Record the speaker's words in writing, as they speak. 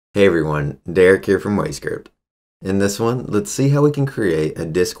Hey everyone, Derek here from WayScript. In this one, let's see how we can create a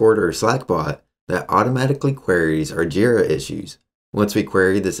Discord or Slack bot that automatically queries our Jira issues. Once we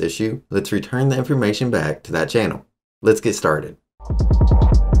query this issue, let's return the information back to that channel. Let's get started.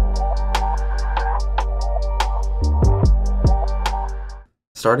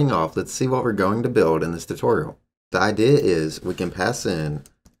 Starting off, let's see what we're going to build in this tutorial. The idea is we can pass in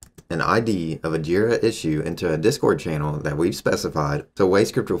an ID of a Jira issue into a Discord channel that we've specified, so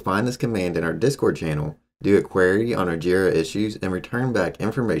WayScript will find this command in our Discord channel, do a query on our Jira issues, and return back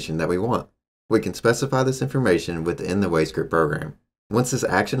information that we want. We can specify this information within the WayScript program. Once this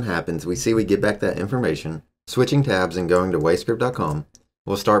action happens, we get back that information. Switching tabs and going to wayscript.com,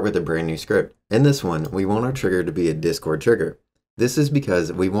 we'll start with a brand new script. In this one, we want our trigger to be a Discord trigger. This is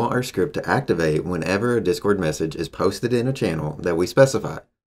because we want our script to activate whenever a Discord message is posted in a channel that we specify.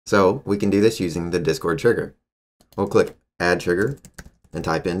 So we can do this using the Discord trigger. We'll click Add Trigger and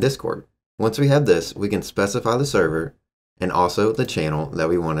type in Discord. Once we have this, we can specify the server and also the channel that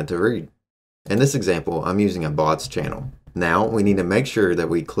we wanted to read. In this example, I'm using a bots channel. Now we need to make sure that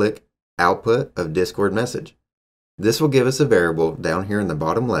we click Output of Discord message. This will give us a variable down here in the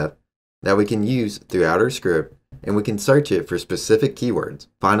bottom left that we can use throughout our script, and we can search it for specific keywords.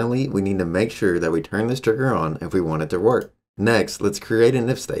 Finally, we need to make sure that we turn this trigger on if we want it to work. Next, let's create an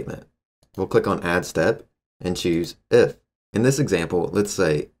if statement. We'll click on Add Step and choose If. In this example, let's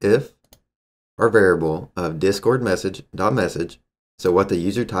say if our variable of Discord message.message, so what the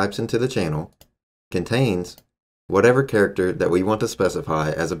user types into the channel, contains whatever character that we want to specify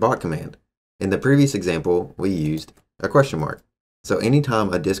as a bot command. In the previous example, we used a question mark. So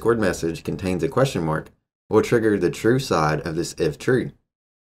anytime a Discord message contains a question mark, we'll trigger the true side of this if tree.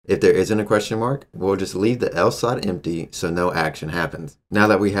 If there isn't a question mark, we'll just leave the else side empty so no action happens. Now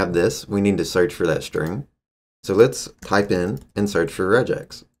that we have this, we need to search for that string. So let's type in and search for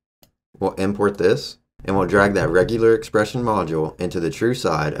regex. We'll import this and we'll drag that regular expression module into the true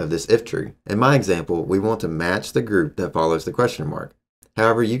side of this if tree. In my example, we want to match the group that follows the question mark.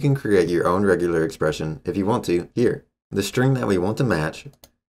 However, you can create your own regular expression if you want to here. The string that we want to match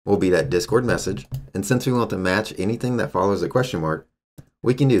will be that Discord message, and since we want to match anything that follows a question mark,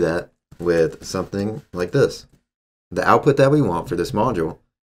 we can do that with something like this. The output that we want for this module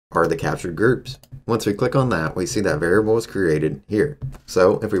are the captured groups. Once we click on that, we see that variable is created here.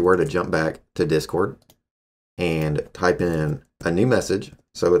 So if we were to jump back to Discord and type in a new message,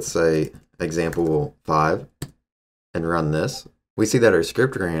 so let's say example 5, and run this, we see that our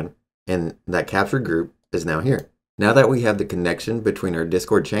script ran and that captured group is now here. Now that we have the connection between our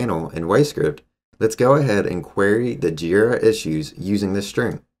Discord channel and WayScript, let's go ahead and query the Jira issues using this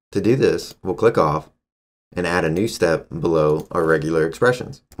string. To do this, we'll click off and add a new step below our regular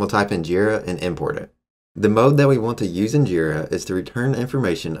expressions. We'll type in Jira and import it. The mode that we want to use in Jira is to return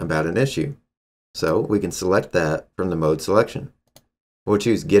information about an issue. So we can select that from the mode selection. We'll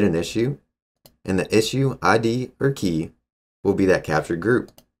choose Get an Issue, and the issue ID or key will be that captured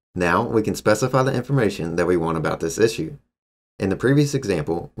group. Now we can specify the information that we want about this issue. In the previous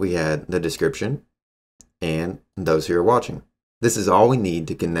example, we had the description and those who are watching. This is all we need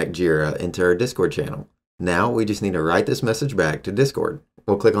to connect Jira into our Discord channel. Now we just need to write this message back to Discord.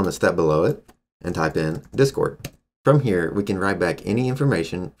 We'll click on the step below it and type in Discord. From here, we can write back any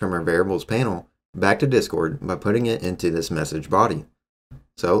information from our variables panel back to Discord by putting it into this message body.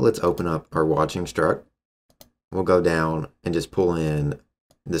 So let's open up our watching struct. We'll go down and just pull in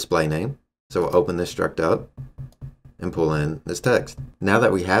display name. So we'll open this struct up and pull in this text. Now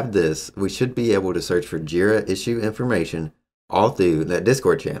that we have this, we should be able to search for Jira issue information all through that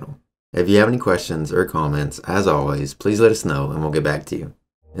Discord channel. If you have any questions or comments, as always, please let us know and we'll get back to you.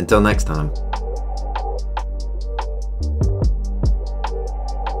 Until next time.